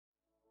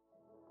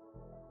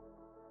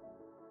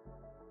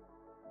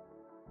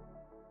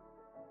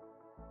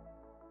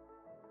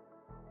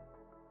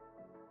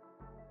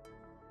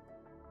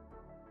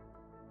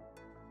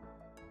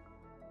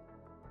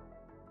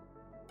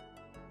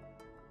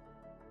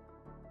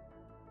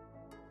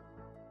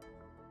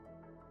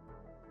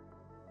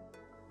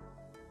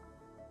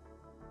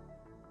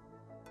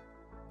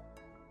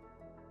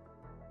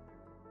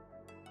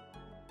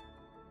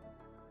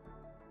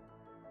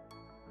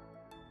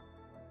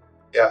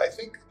Yeah, I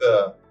think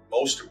the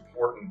most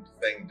important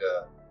thing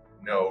to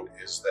note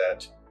is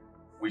that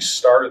we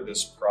started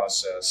this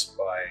process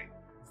by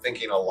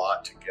thinking a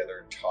lot together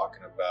and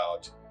talking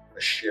about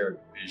a shared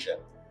vision.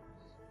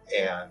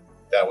 And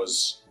that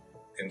was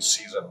in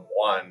season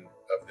one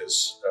of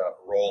this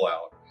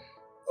rollout,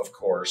 of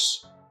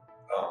course.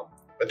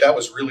 But that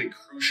was really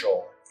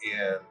crucial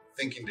in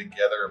thinking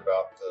together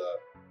about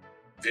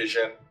the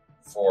vision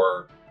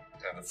for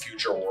the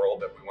future world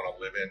that we want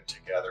to live in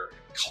together,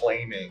 and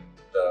claiming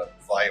the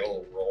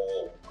vital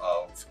role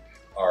of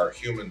our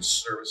human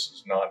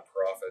services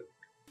nonprofit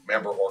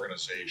member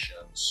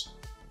organizations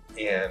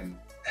in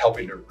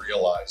helping to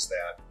realize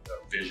that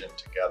vision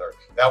together.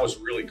 That was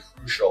really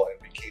crucial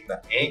and became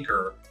the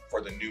anchor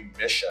for the new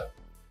mission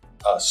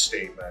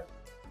statement,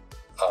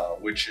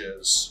 which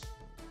is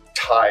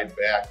tied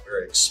back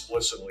very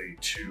explicitly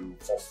to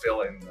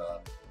fulfilling the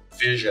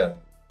vision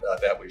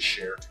that we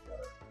share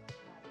together.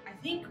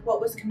 I think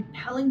what was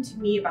compelling to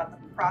me about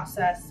the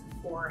process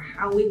for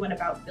how we went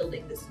about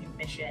building this new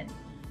mission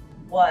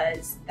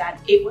was that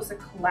it was a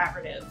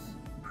collaborative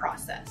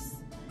process.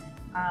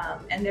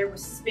 And there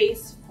was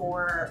space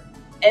for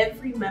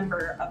every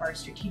member of our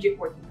strategic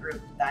working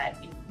group that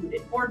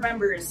included board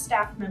members,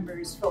 staff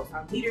members, folks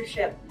on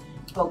leadership,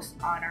 folks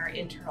on our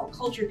internal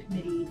culture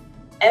committee.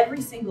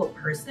 Every single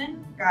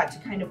person got to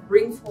kind of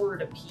bring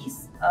forward a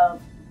piece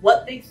of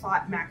what they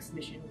thought MAC's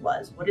mission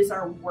was. What is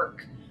our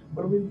work?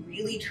 What are we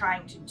really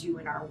trying to do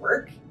in our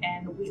work?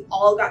 And we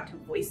all got to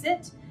voice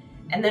it.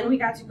 And then we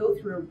got to go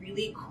through a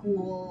really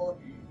cool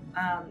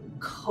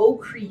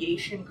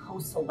co-creation,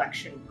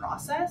 co-selection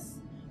process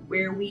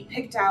where we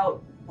picked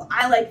out, well,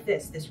 I like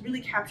this, this really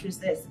captures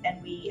this.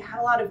 And we had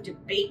a lot of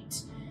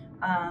debate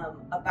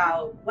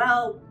about,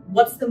 well,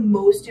 what's the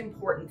most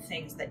important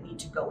things that need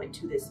to go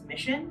into this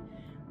mission?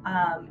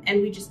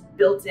 And we just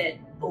built it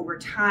over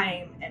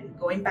time and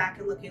going back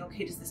and looking,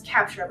 okay, does this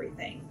capture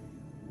everything?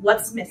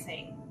 What's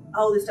missing?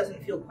 Oh, this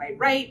doesn't feel quite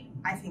right.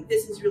 I think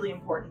this is really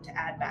important to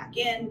add back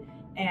in.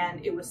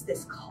 And it was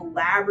this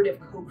collaborative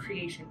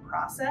co-creation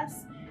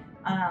process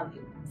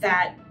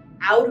that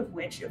out of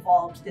which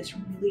evolved this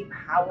really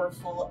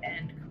powerful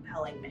and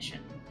compelling mission.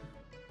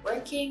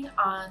 Working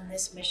on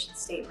this mission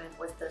statement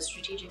with the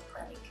Strategic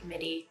Planning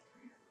Committee,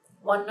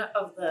 one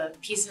of the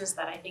pieces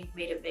that I think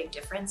made a big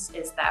difference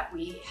is that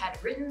we had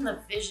written the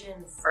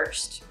vision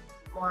first,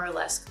 more or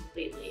less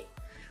completely.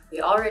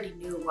 We already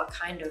knew what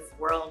kind of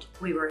world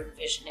we were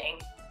envisioning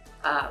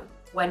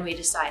when we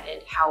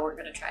decided how we're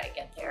going to try to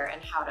get there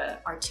and how to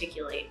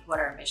articulate what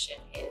our mission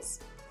is.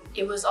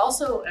 It was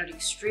also an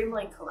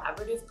extremely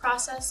collaborative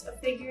process of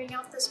figuring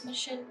out this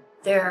mission.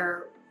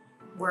 There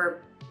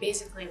were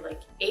basically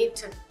like 8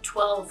 to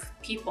 12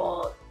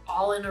 people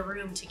all in a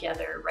room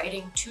together,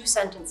 writing 2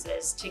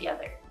 sentences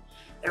together.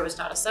 There was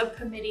not a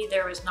subcommittee,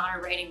 there was not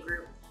a writing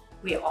group.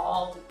 We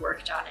all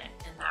worked on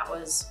it, and that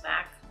was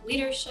MAC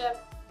leadership,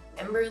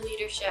 member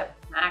leadership,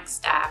 MAC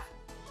staff,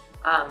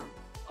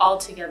 all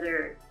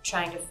together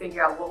trying to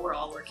figure out what we're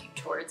all working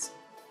towards.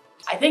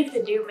 I think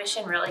the new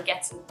mission really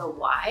gets at the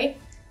why.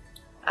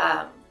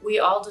 We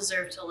all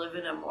deserve to live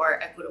in a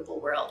more equitable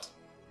world.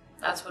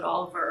 That's what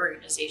all of our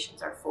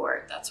organizations are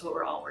for. That's what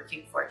we're all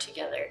working for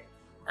together.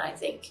 And I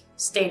think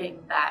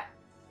stating that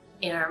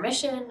in our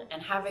mission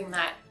and having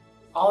that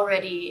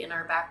already in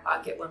our back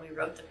pocket when we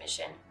wrote the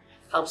mission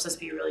helps us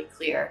be really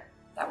clear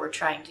that we're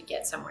trying to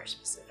get somewhere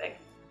specific.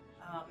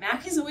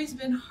 MAC has always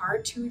been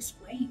hard to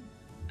explain.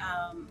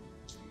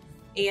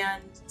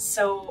 And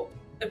so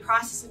the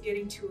process of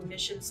getting to a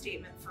mission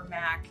statement for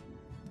MAC,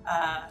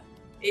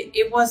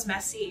 it was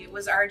messy, it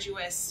was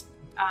arduous.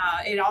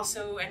 It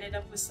also ended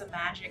up with some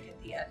magic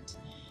at the end.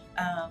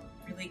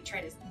 Really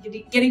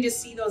getting to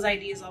see those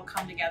ideas all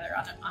come together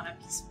on a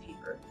piece of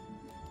paper.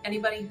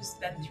 Anybody who's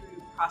been through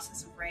the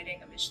process of writing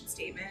a mission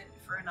statement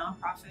for a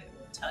nonprofit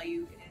will tell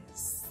you it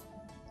is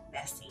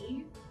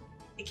messy.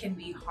 It can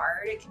be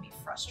hard, it can be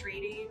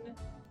frustrating.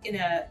 In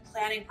a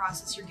planning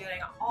process, you're getting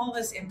all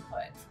this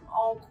input from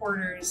all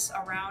corners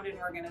around an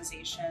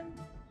organization,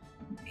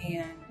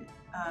 and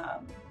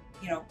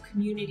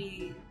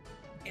community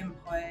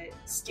input,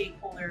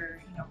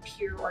 stakeholder,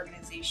 peer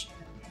organization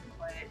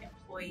input,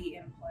 employee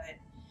input,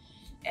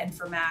 and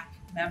for MAC,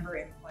 member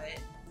input.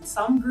 And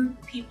some group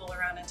of people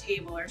around a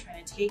table are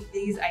trying to take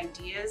these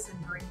ideas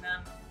and bring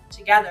them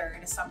together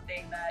into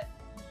something that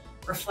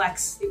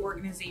reflects the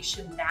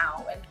organization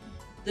now. And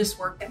this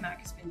work that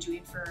MAC has been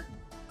doing for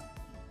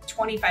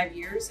 25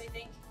 years, I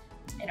think.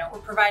 We're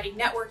providing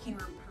networking,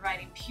 we're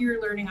providing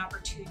peer learning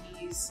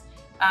opportunities,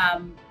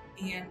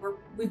 and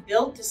we've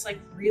built this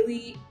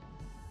really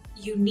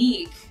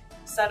unique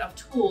set of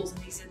tools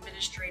and these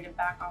administrative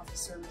back office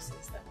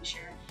services that we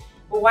share.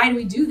 Well, why do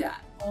we do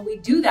that? Well, we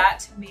do that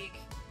to make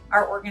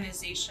our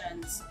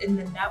organizations in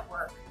the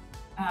network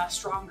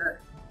stronger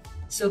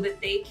so that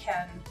they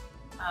can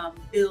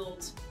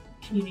build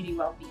community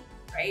well-being,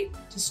 right?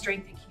 To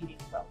strengthen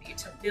community well-being,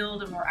 to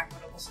build a more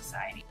equitable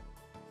society.